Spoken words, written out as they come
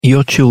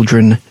Your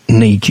children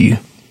need you.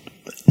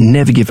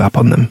 Never give up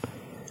on them.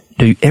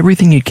 Do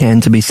everything you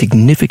can to be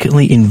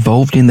significantly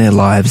involved in their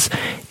lives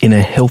in a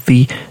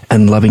healthy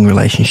and loving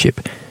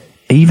relationship,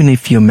 even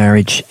if your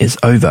marriage is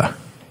over.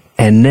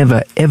 And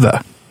never,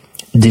 ever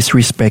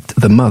disrespect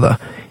the mother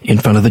in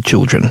front of the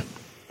children.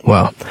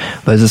 Well,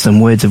 those are some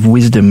words of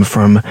wisdom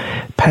from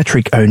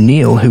Patrick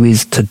O'Neill, who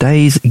is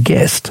today's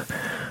guest.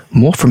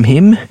 More from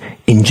him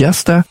in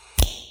just a...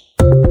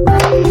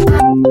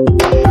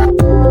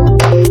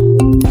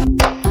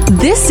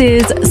 This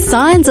is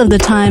Signs of the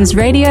Times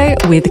Radio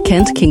with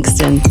Kent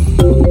Kingston.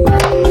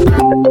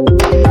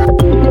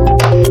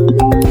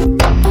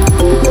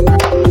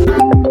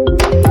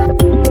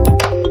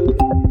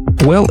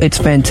 Well, it's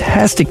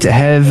fantastic to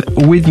have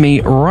with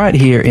me right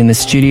here in the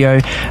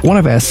studio one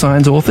of our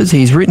science authors.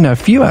 He's written a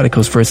few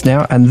articles for us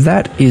now, and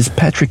that is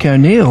Patrick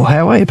O'Neill.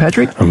 How are you,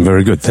 Patrick? I'm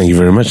very good, thank you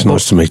very much.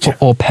 Nice to meet you.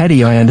 Or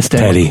Paddy, I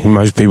understand. Paddy.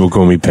 Most people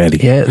call me Paddy.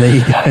 Yeah, there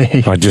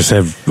you go.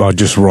 I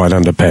just write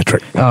under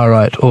Patrick. All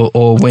right,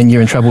 or when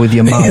you're in trouble with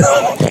your mum.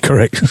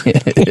 Correct.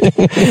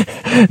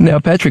 Now,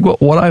 Patrick,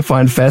 what I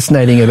find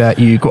fascinating about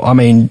you, I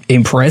mean,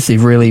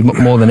 impressive really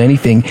more than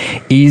anything,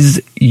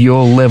 is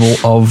your level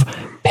of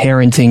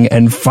parenting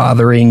and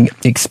fathering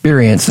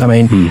experience. I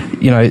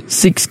mean,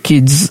 6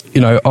 kids,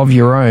 of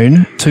your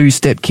own, 2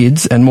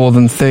 stepkids, and more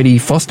than 30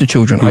 foster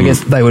children. I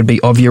guess they would be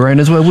of your own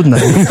as well, wouldn't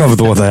they?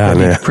 Of what they are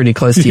now. Pretty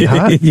close to your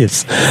heart.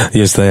 Yes,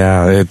 they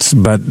are.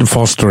 But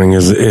fostering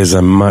is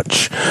a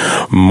much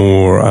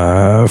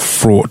more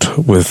fraught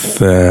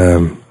with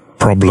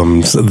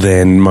problems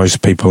than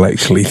most people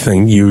actually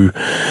think. You've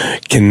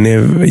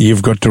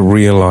got to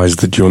realize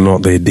that you're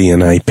not their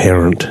DNA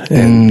parent,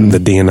 and the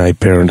DNA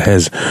parent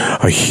has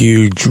a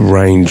huge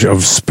range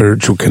of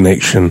spiritual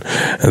connection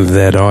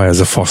that I,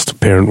 as a foster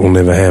parent, will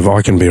never have.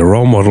 I can be a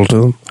role model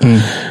to them,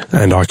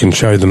 and I can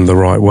show them the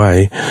right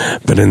way,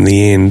 but in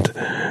the end,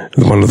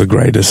 one of the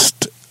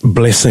greatest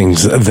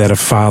blessings that a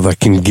father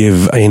can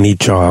give any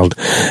child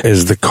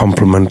is the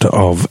compliment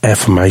of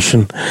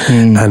affirmation.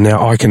 And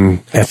now I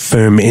can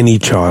affirm any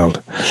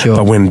child,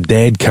 but when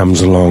dad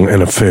comes along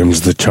and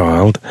affirms the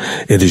child,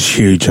 it is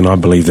huge, and I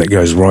believe that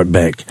goes right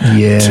back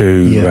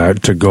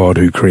to God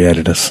who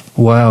created us.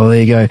 Wow, there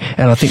you go.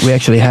 And I think we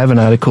actually have an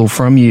article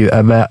from you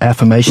about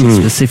affirmation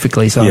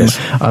specifically, so yes.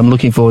 I'm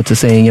looking forward to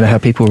seeing how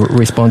people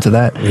respond to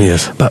that.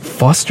 Yes. But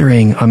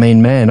fostering, I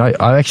mean, man,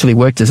 I actually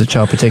worked as a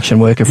child protection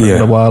worker for a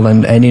little while,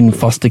 and in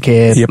foster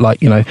care,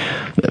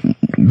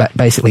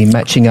 basically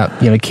matching up,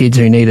 kids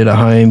who needed a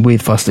home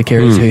with foster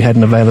carers who had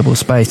an available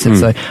space. And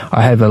so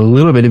I have a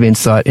little bit of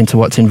insight into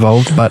what's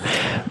involved, but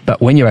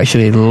when you're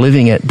actually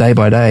living it day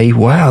by day,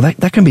 wow,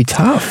 that can be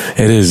tough.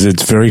 It is.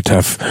 It's very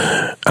tough.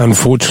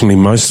 Unfortunately,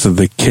 most of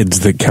the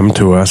kids that come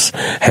to us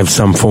have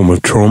some form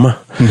of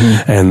trauma,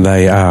 and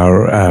they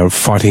are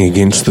fighting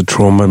against the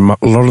trauma.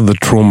 A lot of the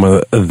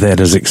trauma that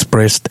is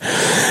expressed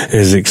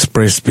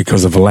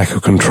because of a lack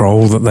of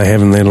control that they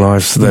have in their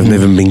lives. So they've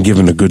never been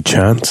given a good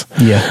chance.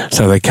 Yeah.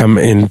 So they come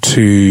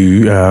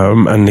into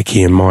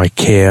Nikki and my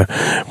care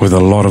with a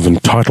lot of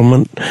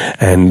entitlement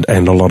and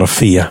a lot of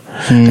fear.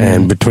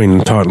 And between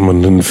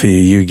entitlement and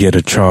fear, you get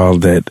a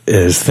child that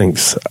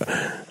thinks,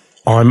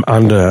 I'm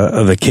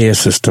under the care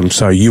system,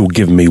 so you'll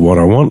give me what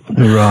I want.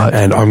 Right.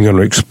 And I'm going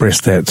to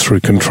express that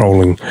through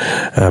controlling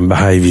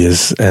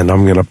behaviours, and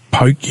I'm going to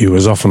poke you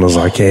as often as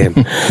I can.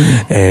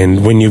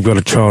 And when you've got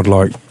a child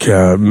like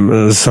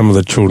some of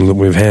the children that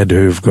we've had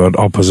who've got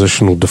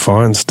oppositional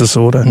defiance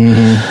disorder,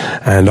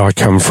 and I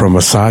come from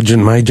a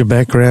sergeant major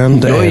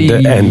background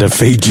and a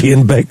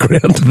Fijian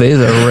background. There's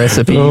a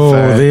recipe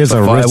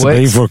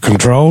recipe for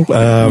control.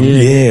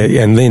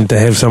 And then to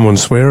have someone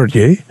swear at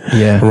you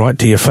right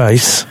to your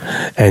face,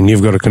 and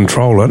you've got to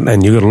control it,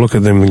 and you've got to look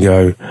at them and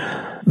go,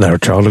 they're a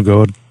child of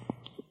God.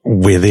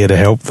 We're there to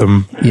help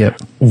them.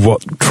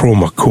 What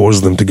trauma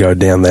caused them to go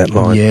down that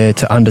line. Yeah,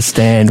 to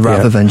understand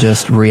rather than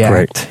just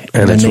react. Correct.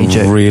 And it's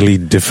really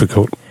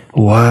difficult.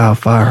 Wow,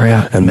 far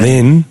out. And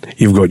then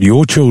you've got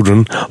your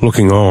children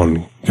looking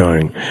on,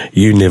 going,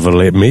 you never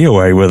let me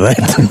away with that.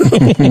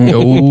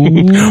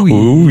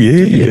 Oh,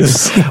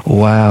 yes.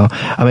 Wow.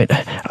 I mean,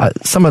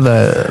 some of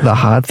the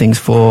hard things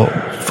for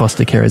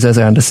foster carers, as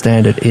I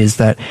understand it, is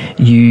that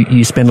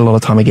you spend a lot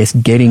of time, I guess,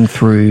 getting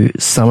through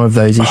some of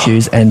those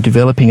issues and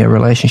developing a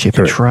relationship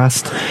of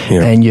trust,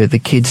 and the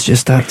kids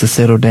just start to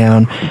settle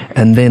down,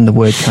 and then the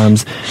word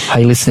comes,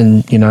 hey,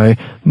 listen,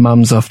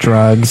 mum's off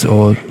drugs,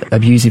 or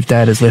abusive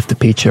dad has left the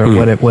picture,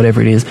 or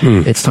whatever it is.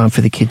 It's time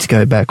for the kid to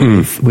go back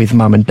with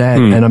mum and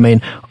dad. And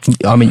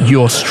I mean,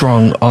 you're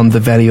strong on the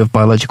value of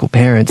biological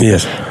parents,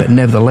 but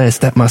nevertheless,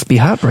 that must be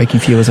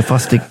heartbreaking for you as a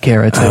foster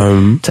carer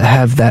to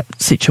have that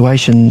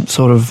situation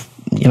sort of,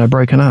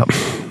 broken up.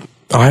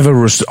 I have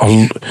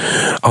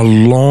a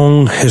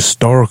long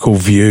historical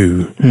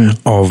view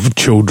of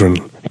children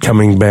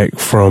coming back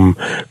from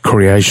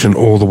creation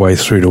all the way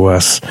through to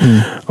us.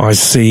 I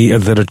see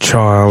that a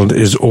child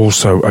is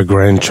also a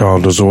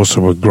grandchild, is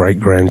also a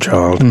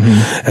great-grandchild,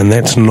 and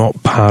that's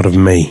not part of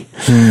me.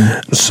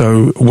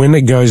 So when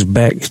it goes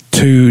back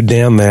to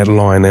down that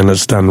line and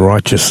it's done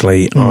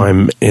righteously,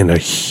 I'm in a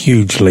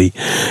hugely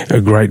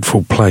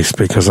grateful place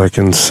because I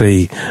can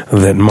see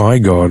that my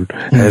God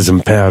has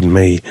empowered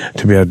me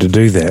to be able to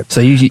do that.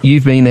 So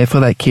you've been there for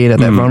that kid at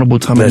that vulnerable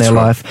time in their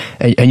life,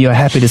 and you're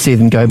happy to see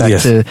them go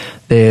back to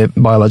their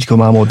biological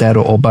mum or dad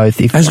or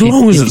both. As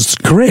long as it's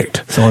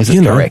correct. As long as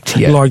it's correct,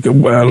 yeah. Like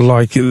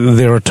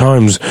there are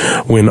times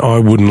when I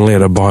wouldn't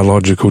let a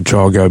biological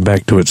child go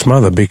back to its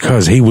mother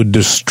because he would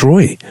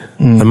destroy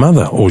the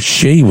mother, or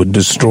she would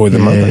destroy the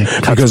mother,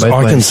 because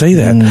I can see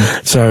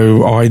that.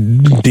 So I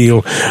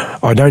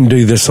don't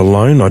do this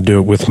alone. I do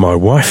it with my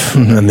wife,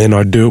 and then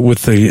I do it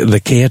with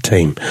the care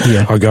team.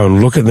 I go and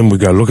look at them. We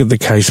go look at the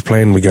case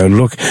plan. We go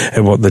look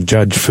at what the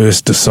judge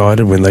first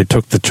decided when they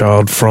took the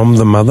child from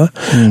the mother,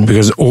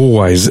 because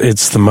always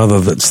it's the mother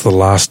that's the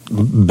last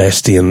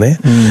bastion there,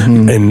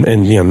 and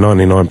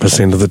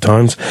 99% of the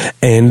times.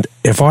 And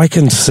if I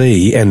can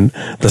see, and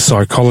the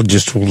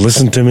psychologist will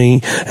listen to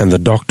me, and the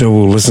doctor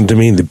will listen to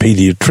me, and the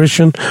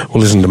pediatrician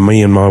will listen to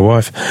me and my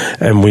wife,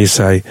 and we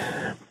say,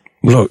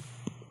 look,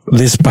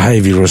 this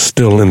behaviour is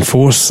still in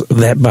force,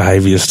 that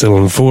behaviour is still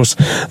in force,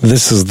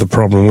 this is the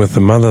problem with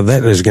the mother,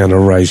 that is going to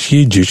raise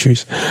huge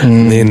issues,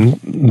 then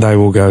they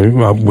will go,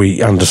 well,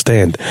 we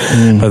understand.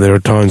 But there are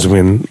times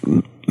when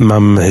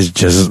Mum has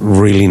just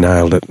really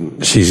nailed it.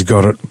 She's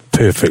got it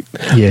perfect.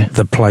 Yeah.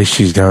 The place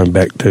she's going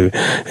back to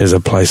is a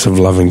place of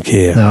love and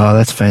care. Oh,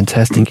 that's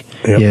fantastic.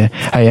 Yeah.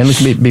 Hey, and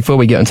listen, before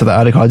we get into the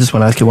article, I just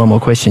want to ask you one more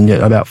question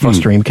about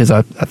fostering, because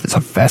it's a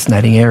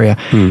fascinating area.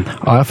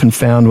 I often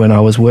found when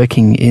I was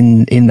working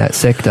in that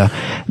sector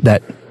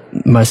that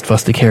most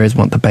foster carers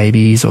want the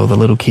babies or the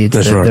little kids,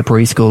 the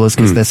preschoolers,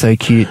 because they're so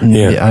cute,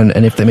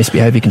 and if they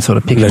misbehave, you can sort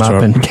of pick them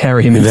up and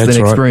carry them into the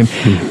next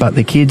room. But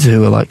the kids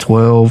who are like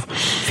 12,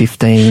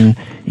 15,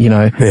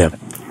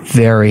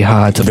 very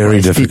hard to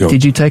Very difficult.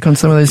 Did you take on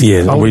some of those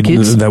older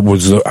kids? That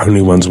was the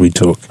only ones we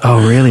took.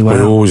 Oh, really? Wow.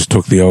 We always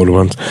took the older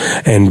ones.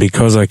 And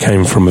because I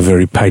came from a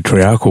very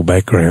patriarchal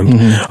background,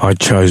 I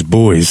chose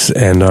boys,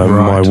 and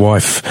my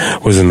wife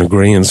was in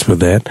agreement with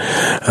that.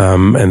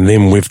 And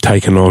then we've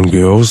taken on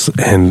girls,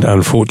 and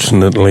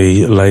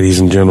unfortunately,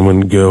 ladies and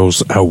gentlemen,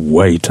 girls are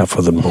way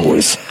tougher than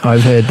boys.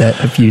 I've heard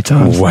that a few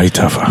times. Way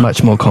tougher.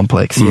 Much more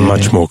complex. Yeah.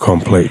 Much more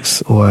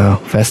complex. Wow,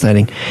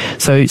 fascinating.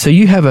 So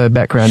you have a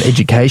background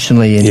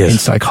educationally in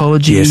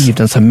psychology. You've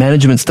done some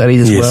management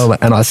studies as well,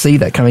 and I see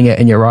that coming out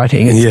in your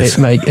writing.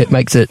 It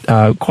makes it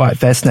quite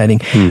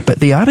fascinating. But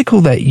the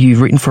article that you've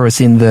written for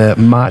us in the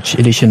March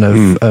edition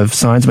of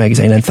Science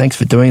Magazine, and thanks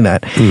for doing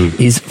that,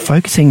 is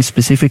focusing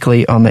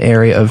specifically on the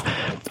area of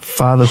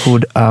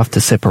fatherhood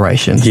after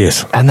separation.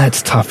 Yes. And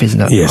that's tough,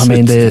 isn't it? Yes. I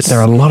mean, there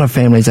are a lot of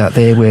families out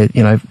there where,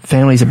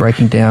 families are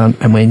breaking down,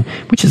 and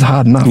which is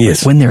hard enough.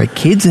 Yes. But when there are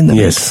kids in the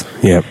mix.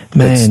 Yeah.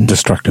 Man. It's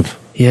destructive.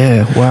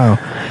 Yeah, wow.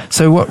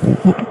 So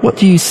what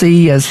do you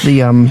see as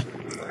the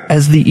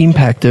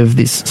impact of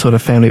this sort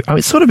of family?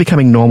 It's sort of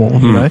becoming normal,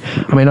 you know?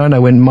 I mean, I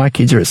know when my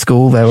kids are at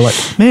school, they were like,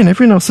 man,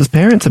 everyone else's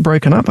parents are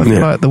broken up. I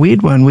feel like the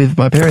weird one with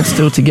my parents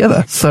still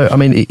together. So, I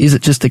mean, is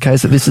it just a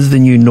case that this is the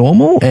new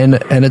normal and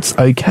it's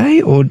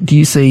okay? Or do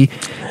you see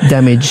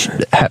damage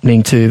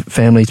happening to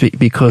families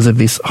because of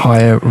this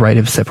higher rate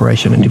of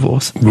separation and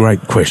divorce?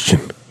 Great question.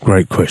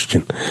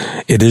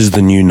 It is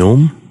the new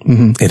norm.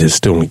 It is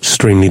still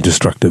extremely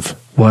destructive.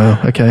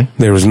 Wow, okay.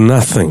 There is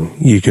nothing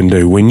you can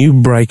do. When you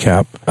break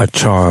up a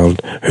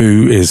child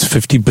who is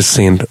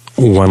 50%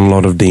 one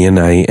lot of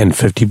DNA and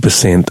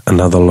 50%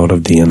 another lot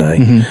of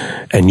DNA,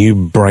 and you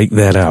break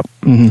that up,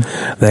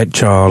 that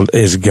child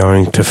is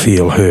going to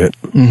feel hurt.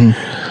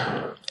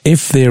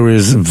 If there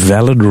is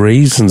valid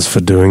reasons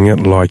for doing it,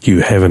 like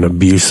you have an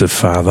abusive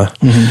father,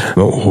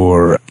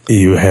 or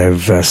you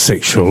have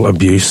sexual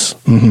abuse,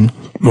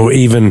 or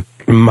even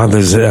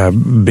mothers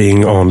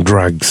being on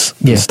drugs,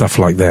 stuff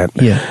like that.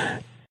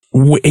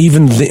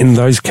 Even in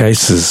those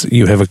cases,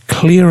 you have a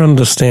clear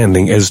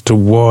understanding as to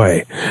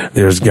why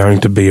there is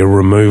going to be a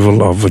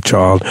removal of a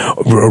child,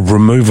 a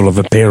removal of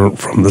a parent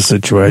from the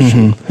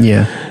situation.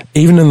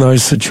 Even in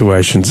those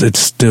situations, it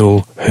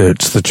still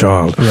hurts the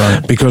child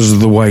because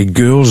of the way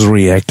girls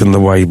react and the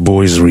way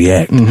boys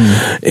react.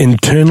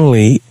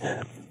 Internally,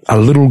 a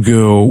little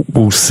girl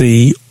will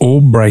see all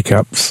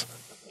breakups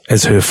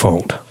as her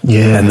fault.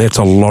 And that's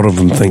a lot of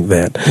them think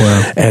that.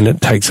 And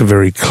it takes a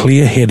very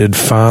clear-headed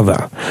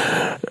father.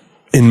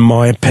 In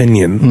my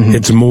opinion,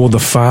 it's more the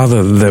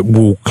father that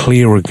will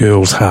clear a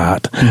girl's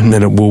heart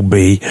than it will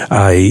be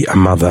a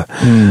mother.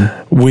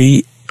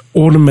 We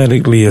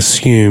automatically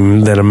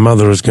assume that a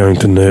mother is going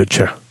to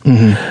nurture.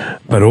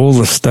 But all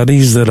the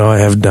studies that I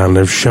have done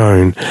have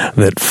shown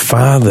that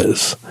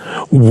fathers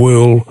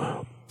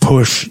will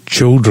push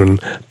children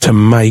to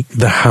make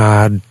the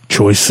hard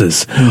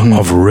choices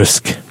of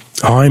risk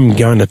I'm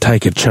going to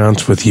take a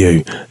chance with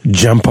you.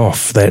 Jump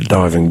off that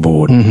diving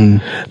board.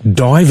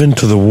 Dive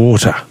into the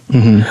water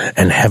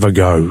and have a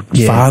go.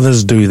 Yeah.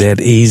 Fathers do that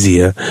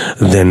easier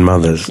than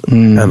mothers.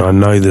 And I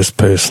know this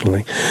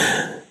personally.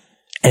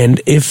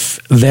 And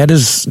if that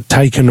is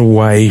taken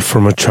away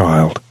from a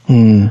child,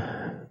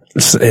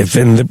 if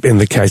in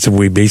the case of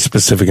we be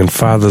specific and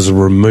fathers are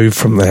removed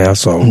from the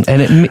household.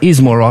 And it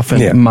is more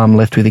often mum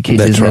left with the kids,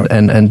 That's isn't right.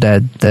 it? And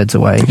dad's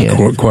away.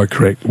 Yeah. Quite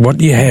correct.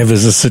 What you have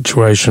is a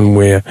situation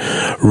where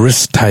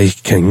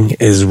risk-taking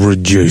is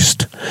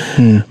reduced.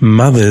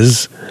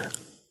 Mothers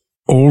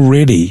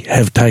already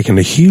have taken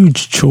a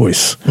huge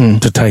choice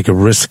to take a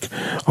risk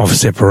of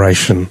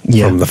separation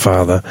from the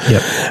father.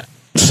 Yep.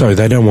 So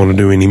they don't want to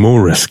do any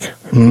more risk.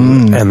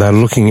 And they're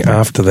looking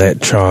after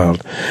that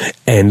child.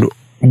 And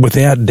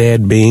without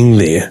dad being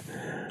there,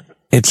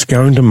 it's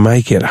going to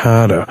make it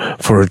harder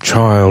for a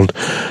child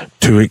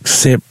to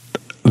accept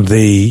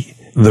the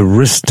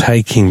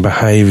risk-taking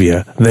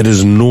behaviour that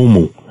is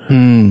normal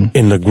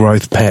in the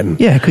growth pattern.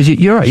 Yeah, because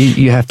you're right.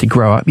 You have to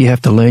grow up. You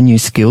have to learn new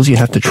skills. You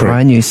have to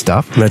try new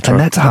stuff. That's right.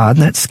 That's hard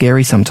and that's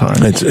scary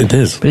sometimes. It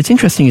is. But it's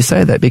interesting you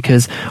say that,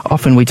 because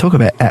often we talk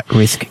about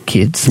at-risk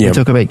kids. Yep. We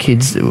talk about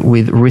kids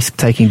with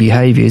risk-taking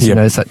behaviours,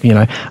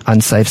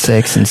 unsafe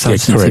sex and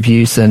substance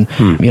abuse and,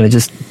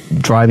 just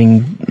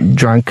driving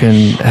drunk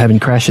and having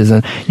crashes.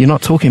 And you're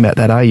not talking about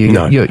that, are you?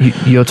 No.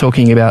 You're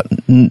talking about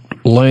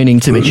learning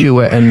to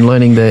mature and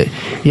learning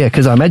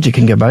because I imagine it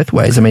can go both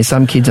ways. I mean,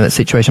 some kids in that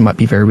situation might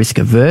be very risk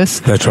averse.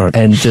 That's right.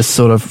 And just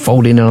sort of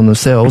fold in on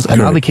themselves.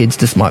 And other kids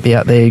just might be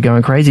out there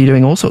going crazy,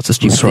 doing all sorts of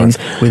stupid things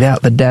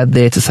without the dad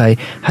there to say,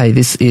 hey,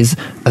 this is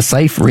a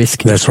safe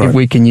risk. That's right. If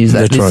we can use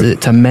that. That's is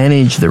to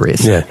manage the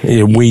risk. Yeah,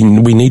 we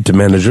need to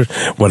manage it.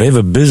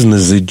 Whatever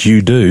business that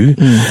you do,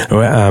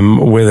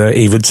 whether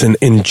if it's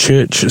in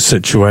church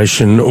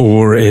situation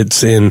or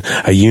it's in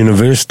a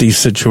university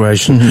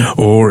situation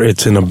or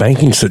it's in a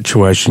banking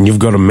situation, you've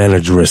got to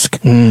manage risk.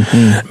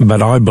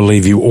 But I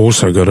believe you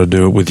also got to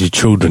do it with your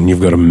children.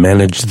 You've got to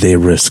manage their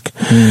risk.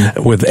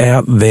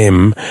 Without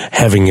them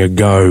having a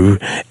go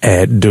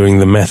at doing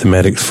the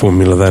mathematics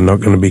formula, they're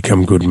not going to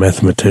become good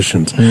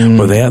mathematicians.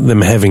 Without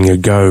them having a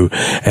go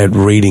at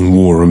reading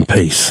War and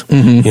Peace,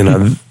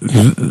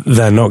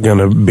 they're not going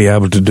to be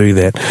able to do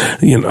that.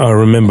 I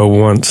remember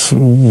once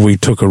we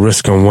took a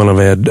risk on one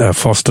of our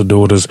foster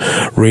daughters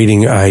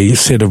reading a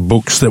set of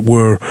books that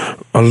were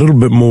a little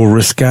bit more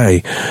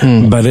risque,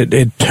 but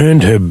it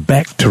turned her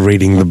back to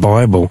reading the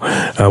Bible,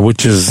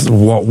 which is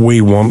what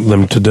we want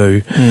them to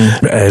do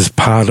as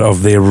part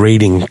of their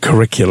reading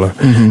curricula,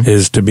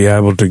 is to be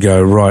able to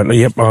go, right,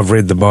 yep, I've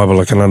read the Bible,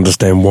 I can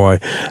understand why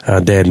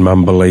Dad and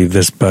Mum believe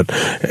this, but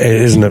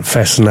isn't it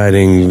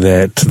fascinating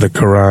that the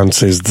Quran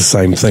says the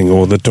same thing,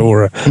 or the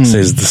Torah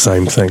says the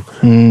same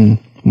thing?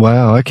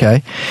 Wow,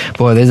 okay.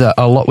 Boy, there's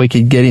a lot we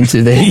could get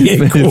into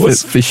there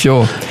for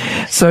sure.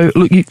 So,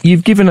 look,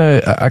 you've given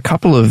a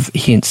couple of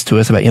hints to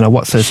us about,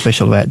 what's so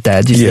special about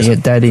dads. You're saying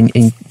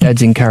that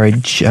dads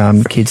encourage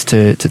kids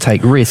to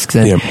take risks.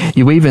 And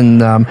you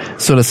even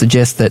sort of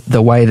suggest that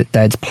the way that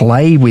dads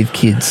play with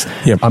kids.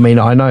 I mean,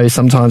 I know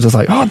sometimes it's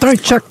like, oh,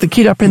 don't chuck the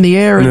kid up in the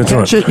air and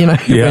catch it,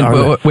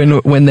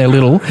 when they're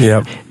little.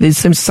 There's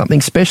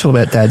something special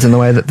about dads and the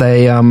way that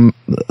they,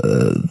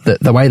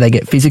 the way they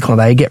get physical,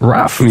 they get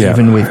rough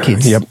even with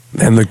kids.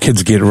 And the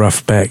kids get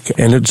rough back.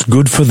 And it's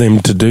good for them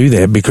to do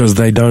that because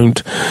they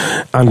don't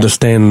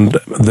understand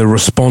the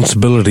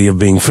responsibility of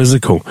being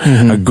physical.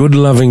 A good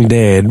loving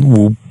dad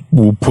will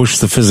push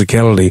the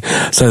physicality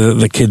so that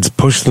the kids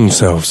push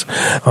themselves.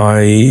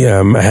 I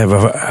have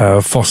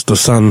a foster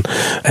son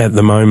at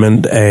the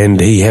moment and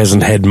he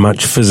hasn't had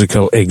much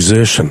physical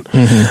exertion.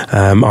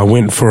 I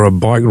went for a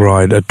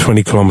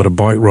 20-kilometre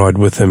bike ride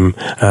with him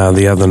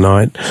the other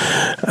night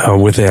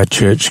with our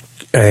church.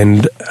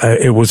 And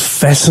it was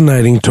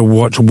fascinating to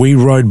watch. We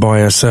rode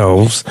by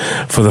ourselves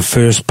for the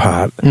first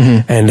part,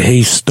 and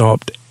he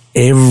stopped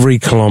every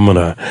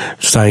kilometre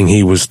saying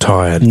he was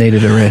tired.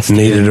 Needed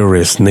a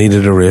rest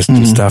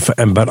and stuff.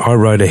 But I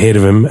rode ahead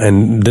of him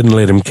and didn't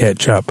let him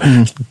catch up.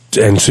 And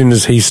as soon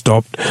as he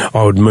stopped,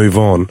 I would move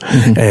on,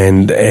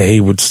 and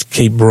he would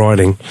keep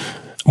riding.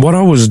 What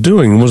I was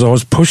doing was I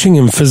was pushing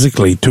him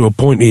physically to a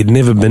point he had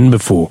never been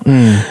before.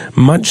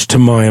 Much to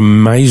my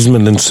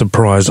amazement and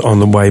surprise on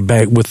the way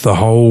back with the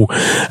whole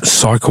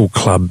cycle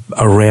club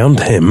around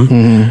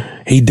him,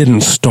 he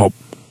didn't stop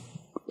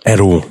at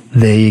all.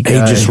 There you go.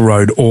 He just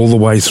rode all the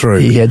way through.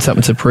 He had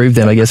something to prove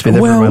then, I guess, with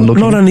everyone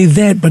looking. Not only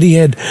that, but he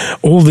had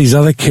all these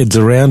other kids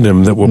around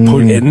him that were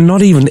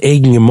not even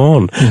egging him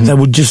on. They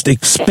were just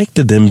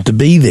expected him to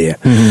be there.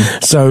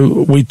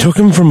 So we took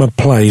him from a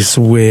place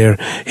where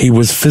he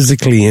was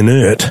physically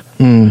inert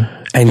and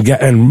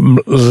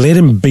let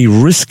him be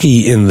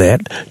risky in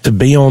that, to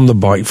be on the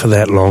bike for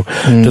that long,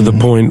 to the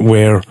point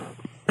where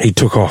he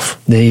took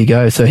off. There you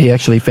go. So he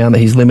actually found that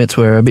his limits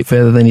were a bit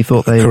further than he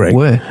thought they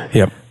were.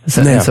 Yep.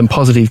 So there's some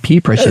positive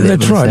peer pressure there.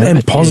 That's right,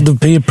 and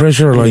positive peer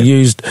pressure. And I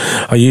used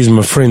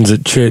my friends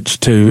at church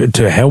to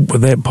help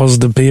with that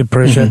positive peer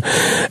pressure.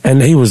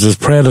 And he was as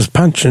proud as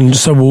punch, and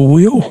so were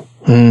we all.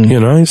 You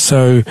know,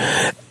 so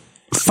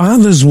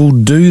fathers will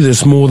do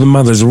this more than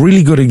mothers. A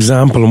really good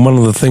example, and one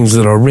of the things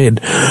that I read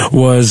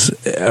was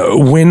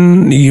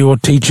when you're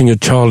teaching a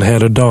child how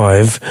to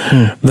dive,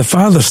 the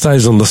father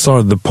stays on the side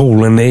of the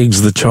pool and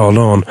eggs the child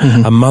on.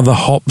 A mother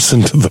hops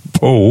into the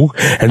pool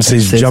and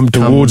says jump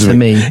towards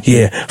me.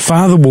 Yeah.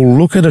 Father will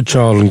look at a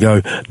child and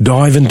go,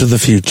 dive into the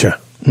future.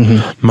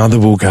 Mother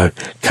will go,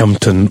 come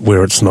to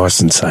where it's nice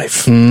and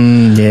safe.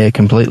 Yeah,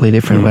 completely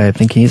different way of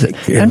thinking, is it?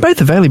 Yeah. And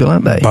both are valuable,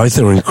 aren't they? Both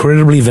are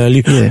incredibly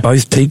valuable. Yeah.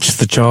 Both teach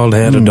the child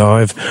how to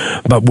dive.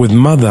 But with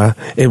mother,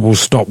 it will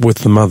stop with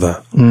the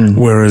mother.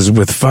 Whereas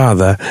with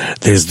father,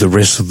 there's the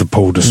rest of the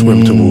pool to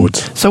swim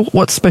towards. So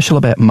what's special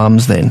about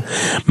mums then?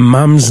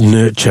 Mums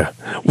nurture.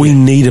 We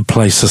need a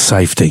place of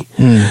safety.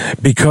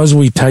 Because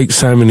we take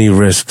so many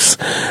risks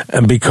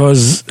and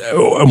because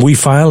we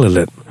fail at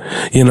it.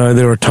 You know,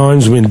 there are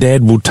times when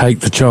Dad will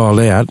take the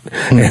child out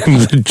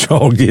and the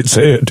child gets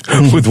hurt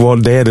with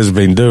what Dad has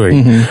been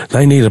doing.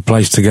 They need a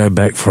place to go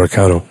back for a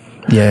cuddle.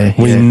 Yeah,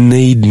 we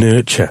need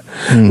nurture.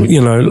 You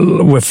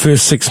know, the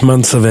first 6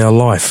 months of our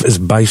life is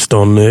based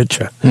on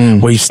nurture.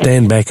 We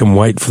stand back and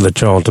wait for the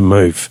child to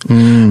move,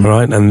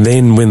 right? And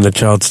then when the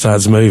child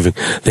starts moving,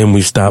 then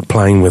we start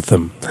playing with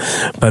them.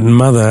 But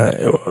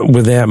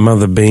without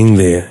mother being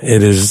there,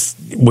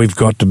 we've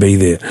got to be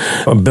there.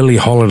 Billie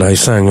Holiday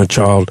sang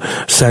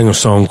a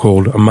song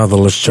called A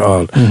Motherless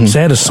Child.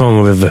 Saddest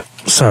song I've ever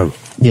sung.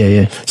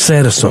 Yeah.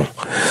 Saddest song.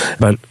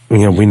 But, you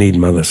know, we need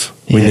mothers.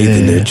 We need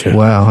the nurture.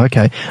 Wow,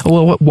 okay.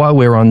 Well, while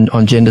we're on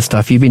gender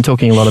stuff, you've been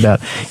talking a lot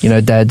about, you know,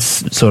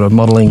 dads sort of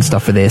modelling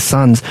stuff for their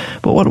sons.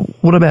 But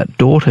what about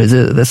daughters?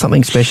 Is there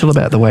something special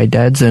about the way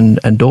dads and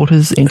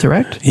daughters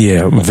interact?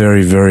 Yeah,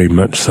 very, very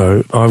much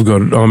so.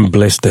 I'm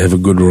blessed to have a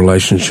good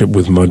relationship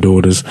with my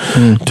daughters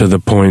to the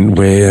point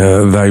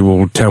where they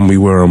will tell me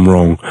where I'm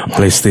wrong.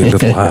 Bless their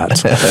little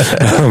hearts.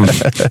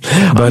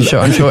 But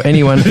I'm sure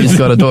anyone who's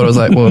got a daughter is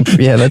like, well,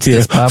 yeah, that's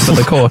just part of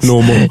the course.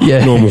 Normal,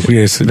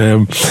 yes.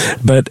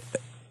 But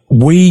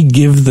we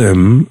give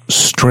them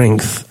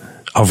strength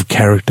of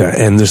character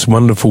and this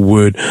wonderful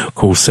word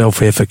called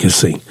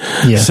self-efficacy.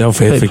 Yeah.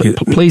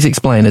 Self-efficacy. Please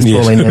explain, as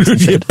Pauline Hanson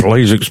said.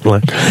 Please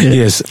explain.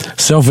 Yes.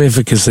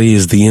 Self-efficacy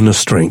is the inner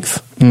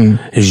strength.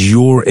 Is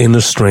your inner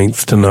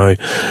strength to know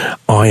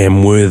I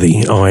am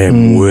worthy, I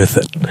am worth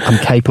it. I'm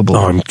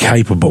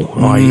capable.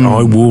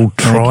 I will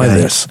try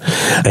this.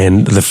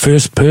 And the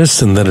first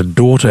person that a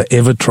daughter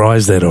ever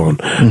tries that on,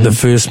 the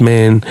first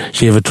man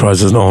she ever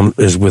tries it on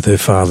is with her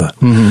father.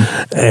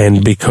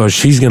 And because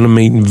she's going to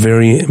meet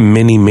very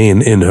many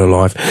men in her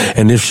life,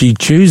 and if she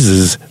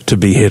chooses to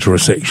be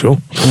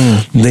heterosexual,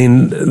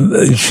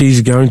 then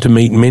she's going to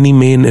meet many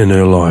men in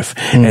her life.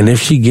 And if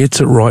she gets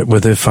it right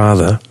with her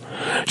father,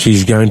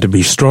 she's going to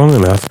be strong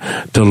enough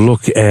to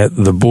look at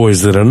the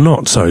boys that are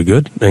not so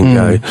good and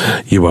go,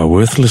 you are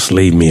worthless,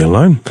 leave me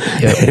alone.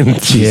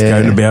 And she's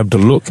going to be able to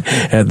look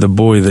at the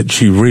boy that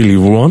she really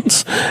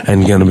wants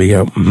and going to be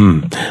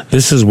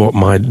this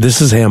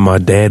is how my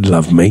dad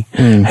loved me.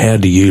 How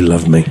do you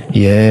love me?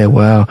 Yeah,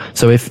 wow.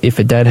 So if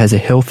a dad has a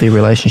healthy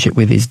relationship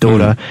with his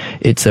daughter,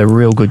 it's a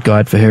real good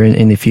guide for her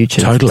in the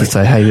future. Totally. To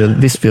say, hey,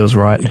 this feels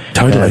right.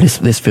 Totally.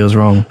 This feels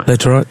wrong.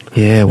 That's right.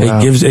 Yeah,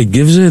 wow. It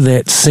gives her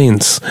that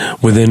sense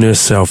within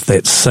herself,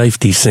 that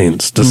safety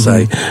sense to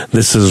say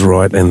this is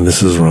right and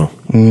this is wrong.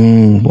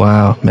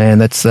 Wow, man,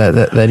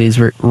 that is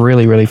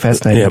really, really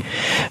fascinating.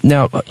 Yep.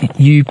 Now,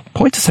 you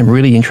point to some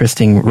really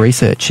interesting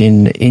research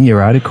in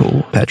your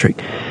article,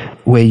 Patrick,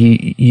 where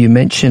you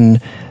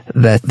mention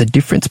that the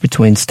difference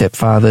between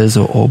stepfathers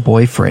or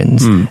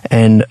boyfriends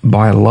and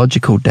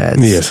biological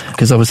dads. Yes.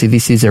 Because obviously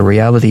this is a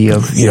reality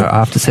of, you know,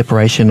 after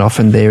separation,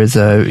 often there is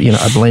a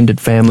blended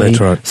family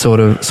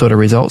sort of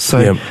results.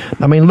 So,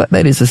 I mean,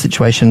 that is a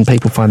situation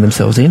people find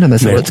themselves in, and they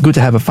say, well, it's good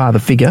to have a father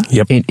figure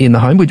in the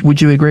home.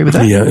 Would you agree with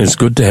that? Yeah, it's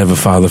good to have a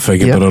father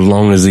figure, but as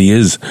long as he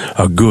is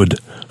a good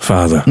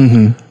father.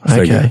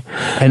 Okay.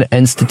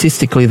 And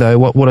statistically, though,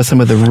 what are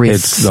some of the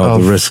risks?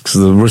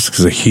 The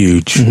risks are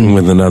huge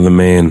with another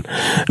man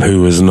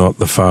who is not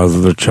the father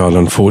of the child.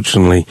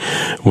 Unfortunately,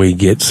 we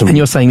get some. And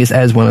you're saying this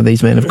as one of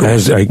these men, of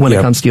course, when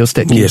it comes to your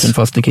stepkids and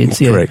foster kids.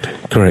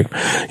 Correct.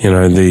 You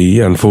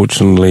know,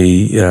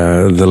 unfortunately,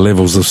 the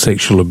levels of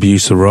sexual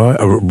abuse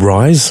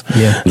rise.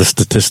 Yeah. The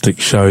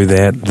statistics show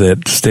that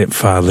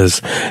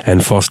stepfathers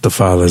and foster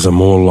fathers are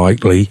more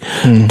likely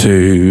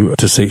to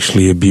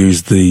sexually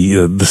abuse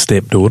the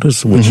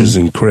stepdaughters, which is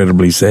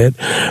incredibly sad.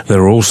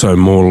 They're also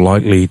more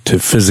likely to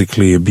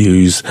physically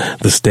abuse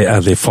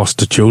their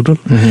foster children.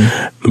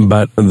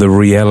 But the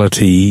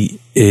reality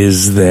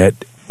is that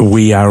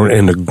we are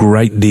in a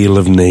great deal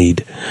of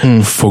need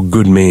for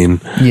good men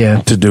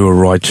to do a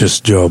righteous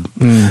job.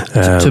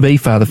 To be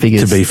father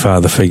figures.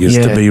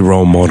 To be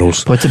role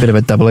models. Well, it's a bit of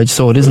a double-edged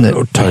sword, isn't it?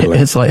 Totally.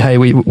 It's like, hey,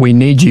 we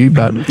need you,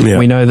 but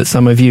we know that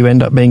some of you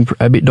end up being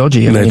a bit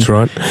dodgy. That's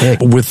right. Yeah.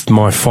 With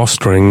my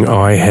fostering,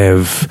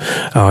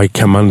 I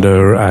come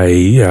under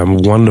a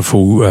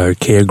wonderful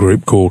care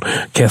group called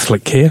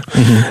Catholic Care,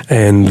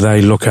 and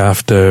they look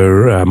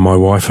after my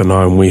wife and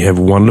I, and we have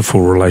wonderful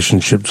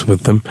relationships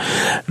with them.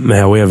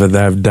 However, However,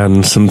 they've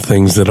done some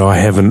things that I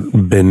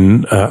haven't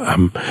been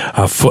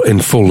in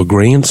full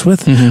agreement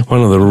with.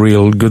 One of the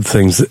real good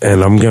things,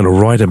 and I'm going to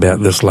write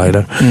about this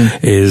later,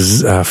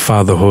 is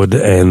fatherhood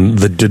and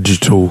the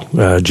digital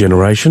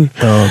generation.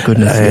 Oh,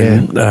 goodness,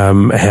 and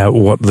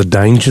what the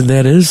danger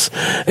that is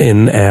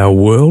in our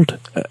world.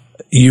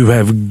 You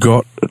have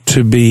got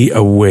to be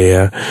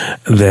aware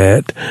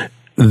that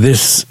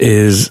this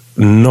is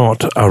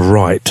not a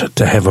right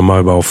to have a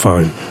mobile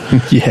phone.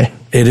 Yeah.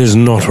 It is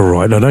not a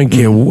right. I don't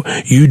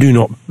care. You do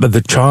not, but the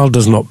child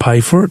does not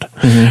pay for it.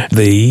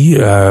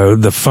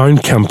 The phone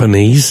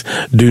companies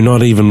do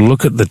not even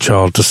look at the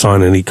child to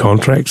sign any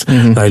contracts.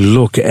 They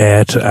look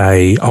at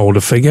a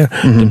older figure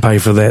to pay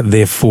for that.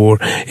 Therefore,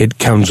 it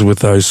comes with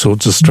those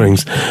sorts of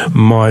strings.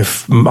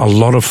 A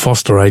lot of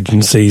foster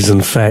agencies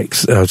and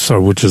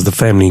which is the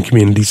Family and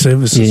Community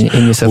Services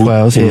in New South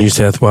Wales. In New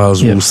South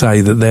Wales, will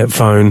say that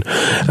phone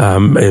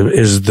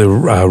is the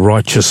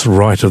righteous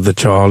right of the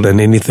child, and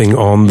anything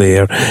on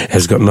there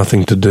has got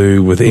nothing to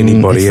do with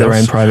anybody else. It's their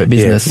own private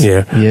business.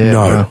 Yeah.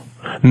 No.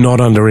 Wow. Not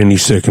under any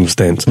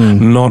circumstance.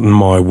 Not in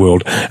my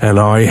world. And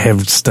I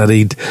have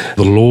studied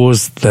the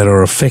laws that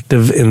are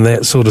effective in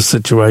that sort of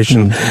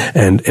situation.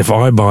 And if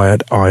I buy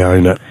it, I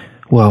own it.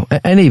 Well,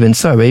 and even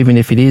so, even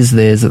if it is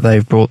theirs that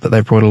they've brought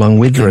along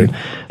with them,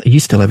 you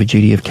still have a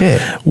duty of care.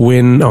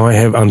 When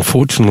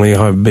unfortunately,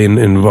 I've been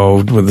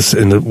involved with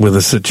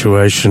a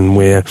situation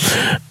where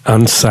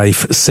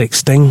unsafe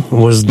sexting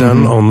was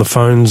done on the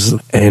phones,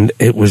 and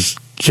it was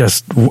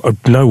just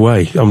no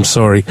way. I'm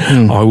sorry.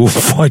 I will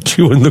fight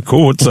you in the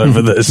courts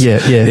over this.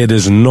 It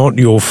is not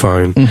your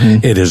phone.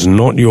 It is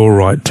not your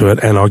right to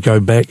it. And I go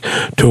back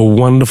to a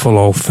wonderful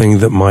old thing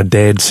that my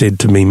dad said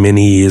to me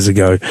many years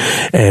ago,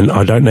 and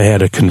I don't know how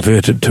to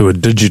convert it to a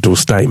digital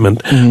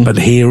statement, but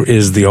here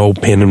is the old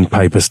pen and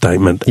paper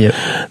statement.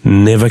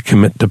 Never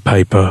commit to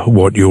paper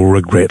what you'll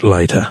regret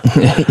later.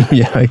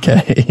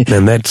 Okay.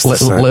 And that's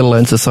let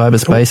alone to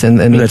cyberspace and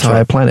the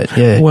entire planet.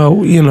 Well,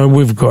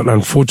 we've got,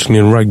 unfortunately,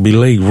 in rugby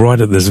league,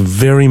 right at this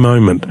very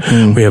moment,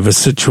 we have a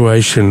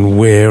situation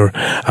where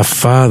a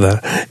father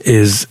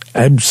is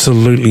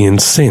absolutely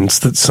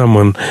incensed that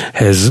someone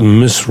has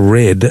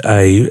misread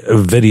a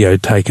video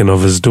taken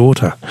of his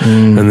daughter.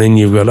 And then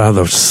you've got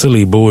other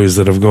silly boys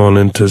that have gone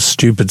into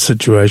stupid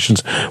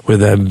situations where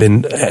they've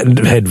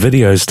had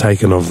videos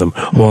taken of them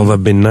while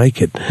they've been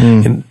naked.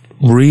 In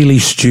really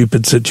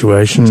stupid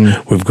situations,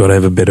 we've got to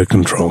have a better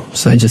control.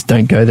 So just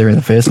don't go there in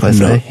the first place,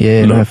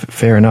 No,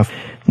 fair enough.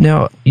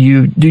 Now,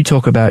 you do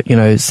talk about,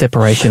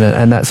 separation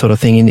and that sort of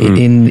thing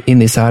in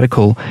this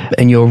article,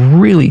 and you're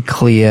really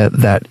clear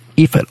that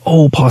if at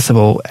all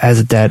possible, as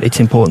a dad, it's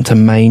important to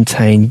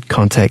maintain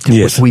contact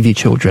with your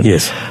children.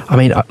 Yes. I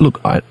mean, look,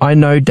 I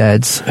know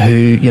dads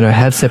who,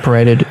 have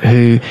separated,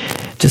 who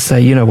just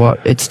say, you know what,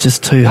 it's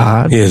just too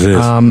hard. Yes, it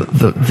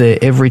is.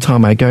 Every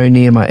time I go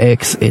near my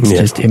ex, it's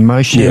just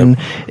emotion.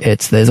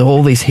 There's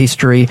all this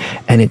history,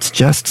 and it's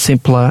just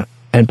simpler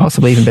and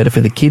possibly even better for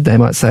the kid, they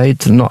might say,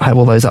 to not have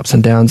all those ups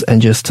and downs and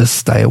just to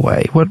stay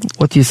away. What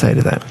do you say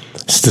to that?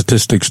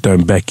 Statistics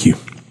don't back you.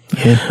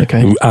 Yeah,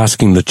 okay.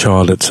 Asking the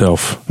child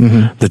itself.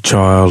 The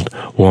child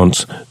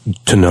wants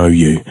to know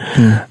you.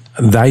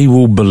 They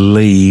will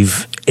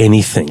believe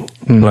anything.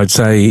 Like,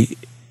 say,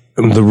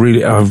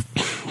 I've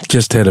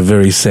just had a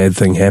very sad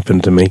thing happen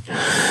to me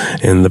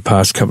in the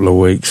past couple of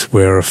weeks,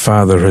 where a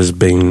father has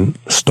been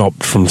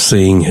stopped from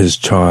seeing his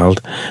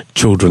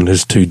children,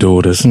 his two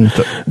daughters. With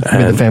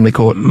the family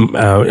court.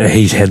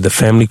 He's had the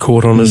family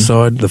court on his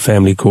side. The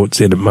family court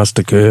said it must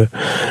occur,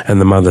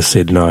 and the mother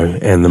said no.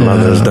 And the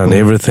mother has done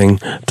everything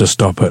to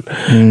stop it.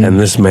 And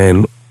this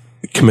man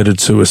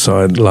committed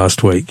suicide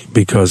last week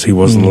because he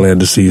wasn't allowed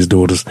to see his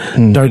daughters.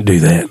 Don't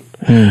do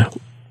that.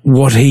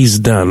 What he's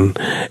done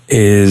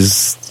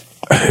is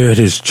hurt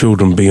his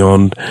children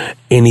beyond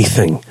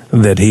anything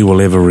that he will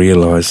ever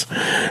realize.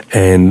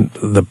 And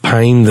the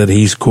pain that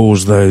he's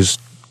caused his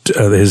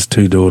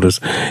two daughters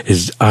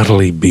is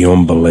utterly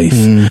beyond belief.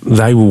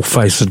 They will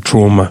face a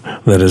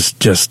trauma that is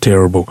just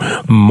terrible.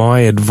 My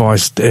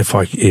advice,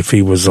 if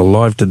he was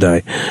alive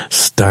today,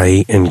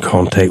 stay in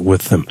contact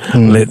with them.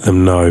 Let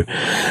them know.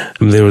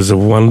 There was a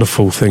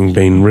wonderful thing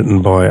being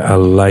written by a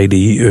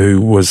lady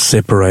who was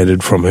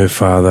separated from her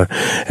father,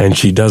 and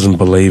she doesn't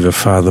believe her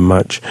father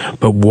much.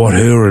 But what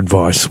her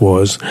advice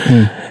was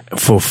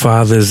for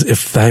fathers,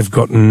 if they've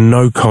got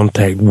no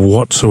contact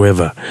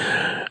whatsoever,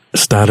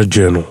 start a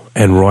journal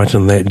and write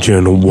in that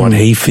journal what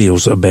he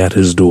feels about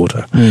his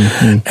daughter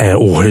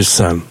or his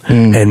son.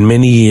 And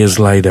many years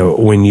later,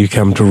 when you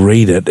come to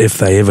read it, if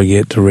they ever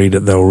get to read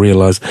it, they'll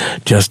realize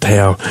just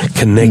how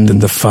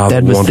connected the father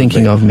Dad was wanted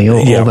thinking of me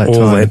all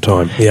that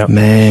time. Yeah.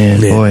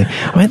 Man, boy.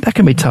 I mean, that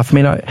can be tough. I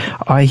mean,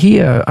 I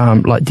hear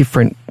like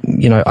different,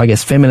 I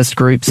guess feminist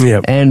groups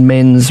and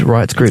men's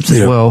rights groups as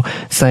well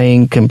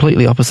saying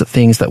completely opposite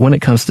things, that when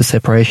it comes to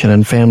separation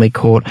and family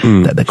court,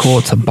 that the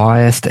courts are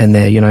biased and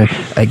they're,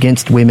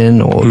 against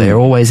women, or they're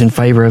always in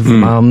favour of the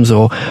mums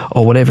or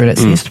whatever. And it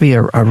seems to be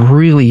a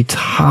really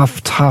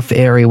tough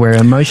area where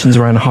emotions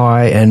run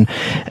high and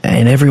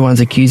everyone's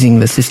accusing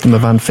the system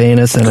of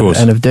unfairness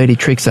and of dirty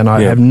tricks. And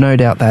I have no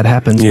doubt that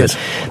happens. Yes.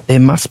 But there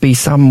must be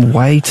some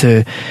way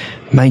to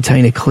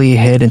maintain a clear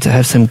head and to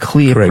have some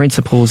clear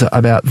principles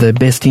about the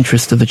best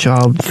interest of the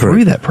child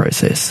through that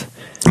process.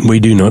 We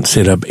do not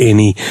set up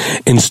any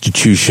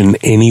institution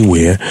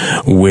anywhere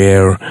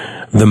where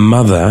the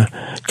mother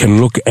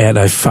can look at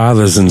a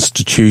father's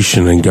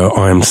institution and go,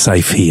 I am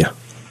safe here.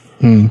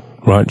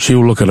 Right?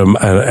 She'll look at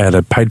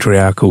a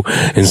patriarchal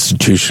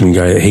institution and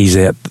go,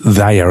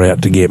 they are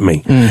out to get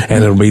me.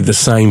 And it'll be the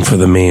same for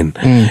the men.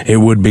 It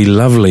would be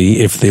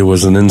lovely if there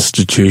was an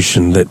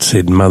institution that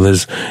said,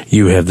 mothers,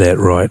 you have that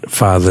right.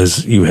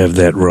 Fathers, you have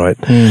that right.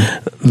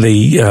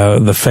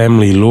 The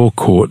family law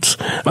courts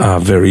are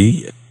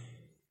very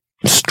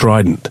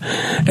strident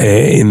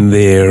in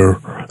their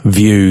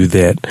view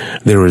that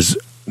there is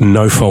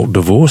no fault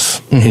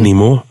divorce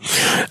anymore.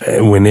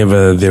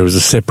 Whenever there is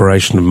a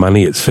separation of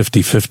money, it's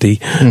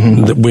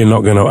 50-50. We're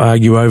not going to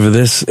argue over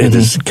this. It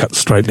is cut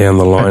straight down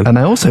the line. And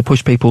they also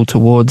push people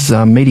towards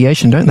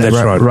mediation, don't they? That's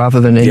right.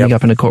 Rather than ending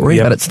up in a courtroom,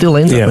 but it still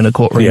ends up in a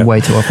courtroom way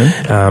too often.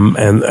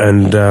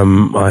 And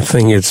I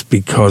think it's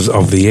because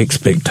of the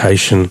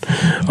expectation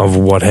of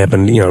what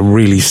happened. You know, a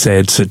really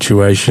sad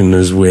situation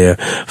is where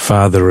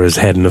father has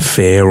had an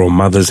affair or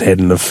mother's had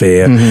an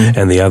affair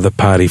and the other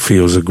party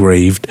feels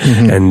aggrieved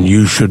and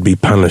you should be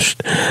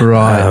punished.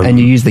 Right, and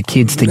you use the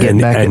kids to get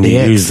back at the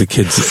ex. And you use the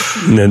kids,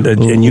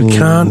 and you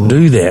can't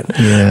do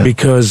that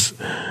because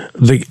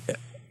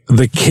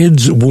the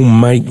kids will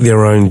make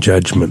their own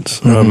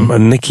judgments.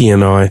 Nikki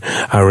and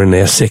I are in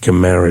our second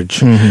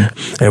marriage,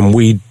 and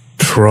we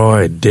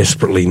try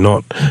desperately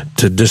not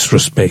to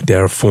disrespect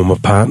our former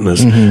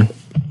partners.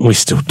 We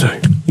still do.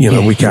 You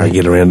know, we can't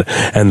get around it.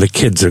 And the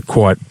kids are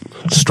quite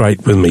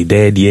straight with me.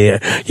 Dad, you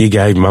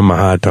gave Mum a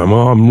hard time.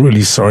 Oh, I'm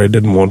really sorry. I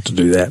didn't want to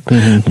do that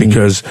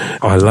because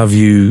I love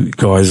you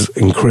guys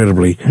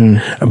incredibly.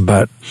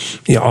 But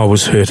I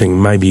was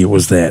hurting. Maybe it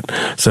was that.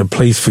 So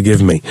please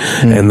forgive me.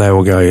 And they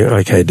will go,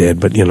 okay, Dad,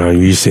 but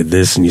you said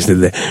this and you said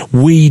that.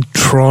 We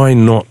try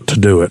not to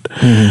do it.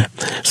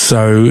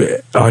 So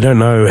I don't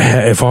know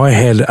if I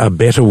had a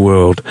better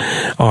world,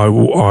 I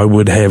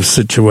would have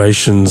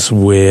situations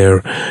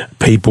where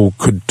people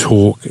could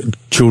talk,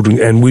 children,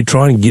 and we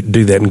try and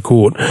do that in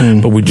court,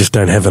 but we just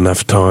don't have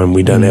enough time.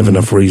 We don't have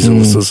enough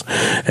resources,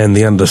 and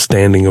the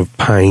understanding of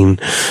pain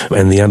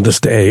and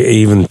the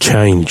even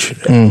change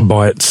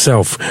by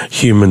itself.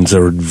 Humans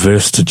are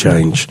adverse to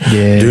change.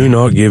 Do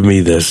not give me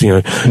this.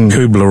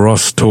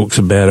 Kubler-Ross talks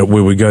about it,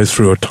 where we go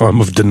through a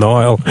time of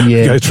denial,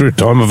 go through a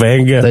time of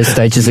anger. Those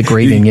stages of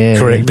grieving.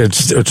 Correct.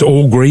 It's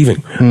all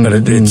grieving, but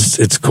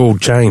it's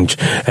called change,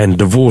 and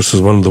divorce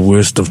is one of the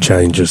worst of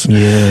changes.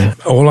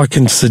 All I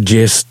can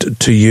suggest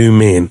to you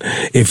men,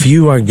 if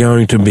you are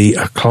going to be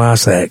a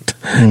class act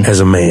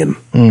as a man,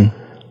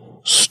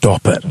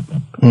 stop it.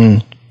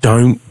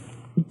 Don't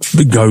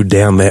go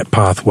down that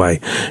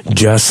pathway.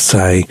 Just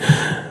say,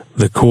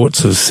 the courts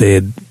have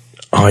said,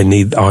 I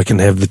can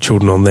have the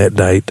children on that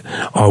date.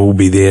 I will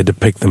be there to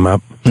pick them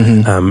up.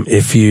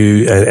 If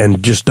you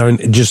and just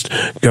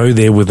go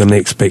there with an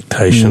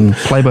expectation.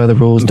 Play by the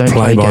rules. Don't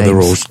play by games. the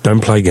rules.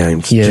 Don't play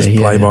games. Just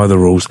play by the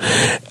rules.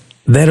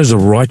 That is a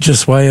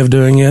righteous way of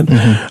doing it.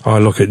 I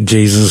look at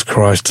Jesus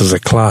Christ as a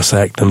class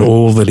act and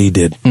all that he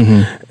did.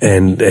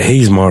 And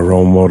he's my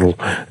role model.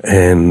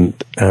 And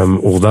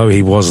although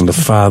he wasn't a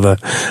father,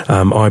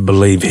 I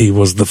believe he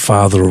was the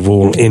father of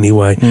all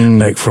anyway,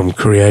 back from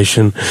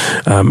creation.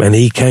 And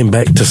he came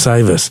back to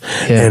save us.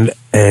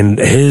 And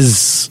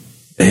his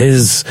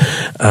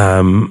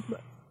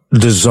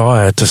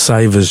desire to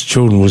save his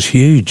children was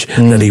huge,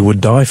 that he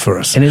would die for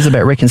us. And it's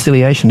about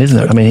reconciliation, isn't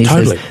it? I mean, he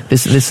says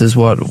this is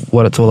what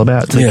it's all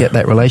about, to get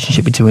that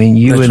relationship between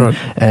you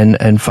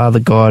and Father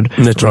God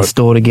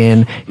restored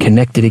again,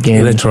 connected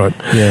again. That's right.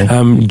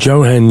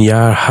 Johann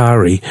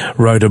Hari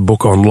wrote a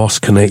book on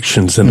lost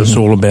connections, and it's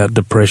all about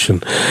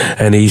depression.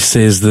 And he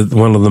says that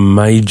one of the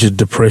major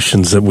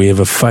depressions that we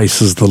ever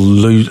face is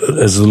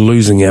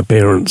losing our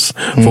parents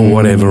for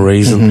whatever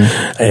reason.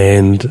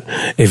 And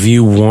if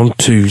you want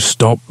to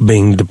stop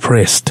being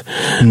depressed,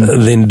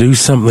 then do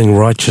something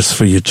righteous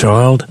for your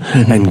child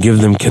and give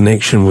them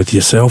connection with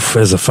yourself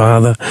as a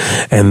father,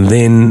 and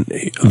then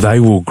they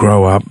will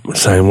grow up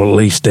saying, well, at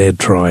least Dad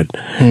tried,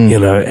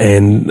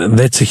 and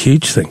that's a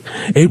huge thing.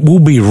 It will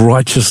be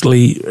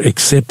righteously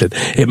accepted.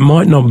 It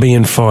might not be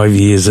in 5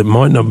 years, it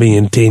might not be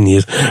in 10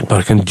 years, but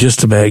I can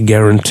just about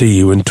guarantee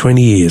you in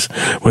 20 years,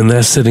 when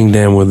they're sitting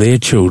down with their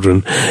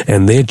children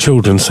and their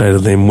children say to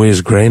them,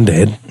 where's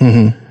Granddad?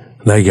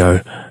 They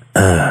go,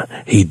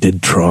 he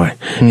did try.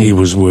 He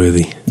was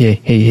worthy.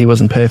 He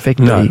wasn't perfect,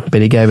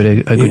 but he gave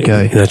it a good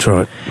go. That's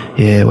right.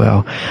 Yeah,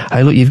 well.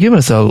 Hey, look, you've given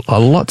us a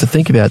lot to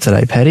think about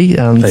today, Paddy.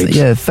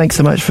 Thanks. Thanks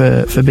so much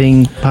for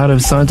being part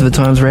of Signs of the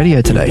Times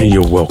Radio today.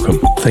 You're welcome.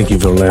 Thank you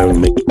for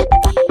allowing me.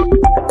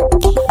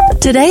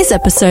 Today's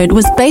episode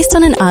was based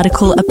on an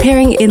article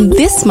appearing in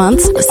this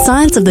month's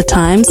Signs of the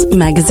Times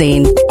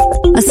magazine.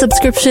 A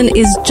subscription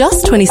is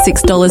just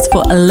 $26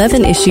 for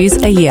 11 issues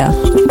a year.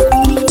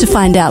 To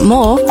find out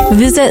more,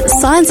 visit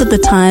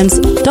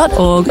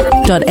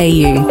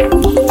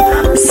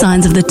signsofthetimes.org.au.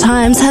 Signs of the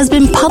Times has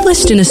been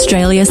published in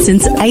Australia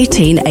since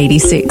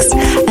 1886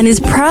 and is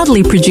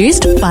proudly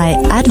produced by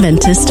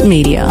Adventist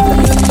Media.